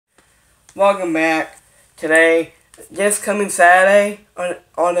Welcome back. Today, this coming Saturday on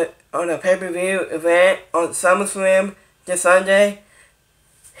a pay-per-view event on Summerslam this Sunday.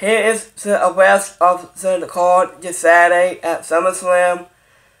 Here is the rest of the card this Saturday at Summerslam.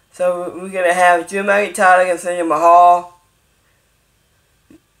 So we're gonna have Drew McIntyre against Jinder Mahal.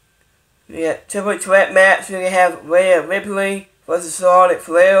 We got triple threat match. We're gonna have Rhea Ripley versus Charlotte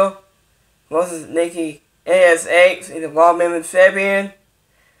Flair versus Nikki ASH in the Raw Women's Champion.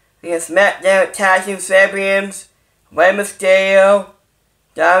 We got SmackDown Tag Team Champions, Rey Mysterio,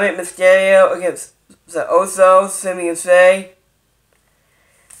 Dominic Mysterio against the Usos, Sami and Say.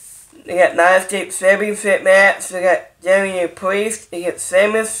 We got United States Championship match. We got Damian Priest against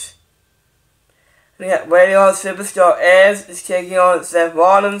Sheamus. We got Radio Superstar Edge is taking on Seth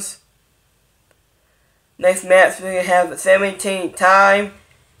Rollins. Next match we have the 17-time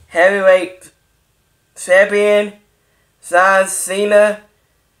heavyweight champion John Cena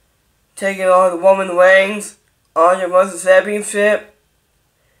taking on the Roman Reigns on the World Championship.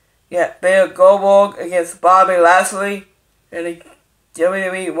 You got Bill Goldberg against Bobby Lashley and the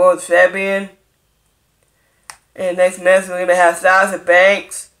WWE World Champion. And next match we're gonna have Sasha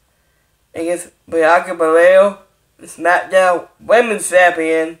Banks against Bianca Belair, the SmackDown Women's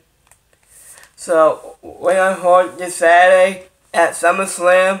Champion. So we're on hold this Saturday at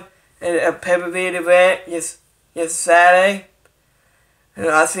SummerSlam and a pay-per-view event this Saturday. And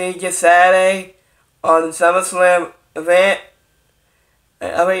I'll see you this Saturday on the SummerSlam event.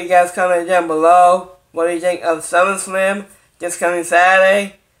 And I want you guys comment down below what do you think of SummerSlam this coming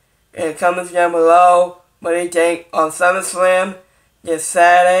Saturday. And comment down below what do you think of SummerSlam this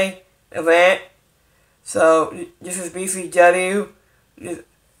Saturday event. So this is BCW.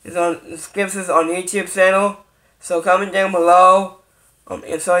 It's on the Scripts on YouTube channel. So comment down below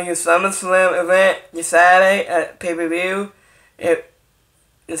and show your SummerSlam event this Saturday at pay-per-view.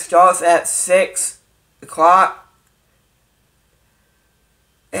 It starts at 6 o'clock.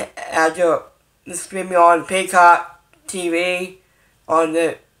 After the streaming on Peacock TV on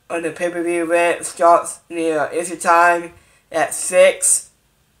the pay-per-view event starts near Eastern time at 6.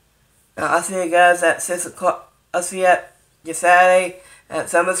 I'll see you guys at 6 o'clock. I'll see you at this Saturday at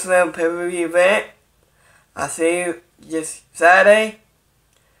SummerSlam pay-per-view event. I'll see you this Saturday.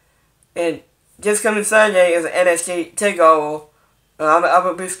 And this coming Sunday is an NXT Takeover. I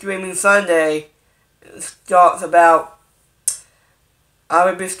will be streaming Sunday. I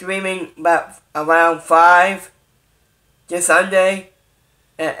will be streaming about around 5 this Sunday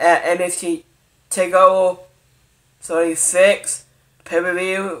at NXT Takeover 36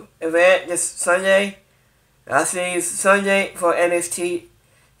 pay-per-view event this Sunday. I'll see you Sunday for NXT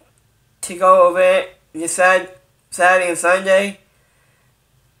Takeover event this Saturday and Sunday.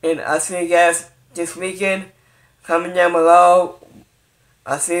 And I'll see you guys this weekend. Comment down below.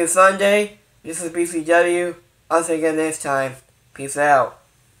 I'll see you Sunday. This is BCW. I'll see you again next time. Peace out.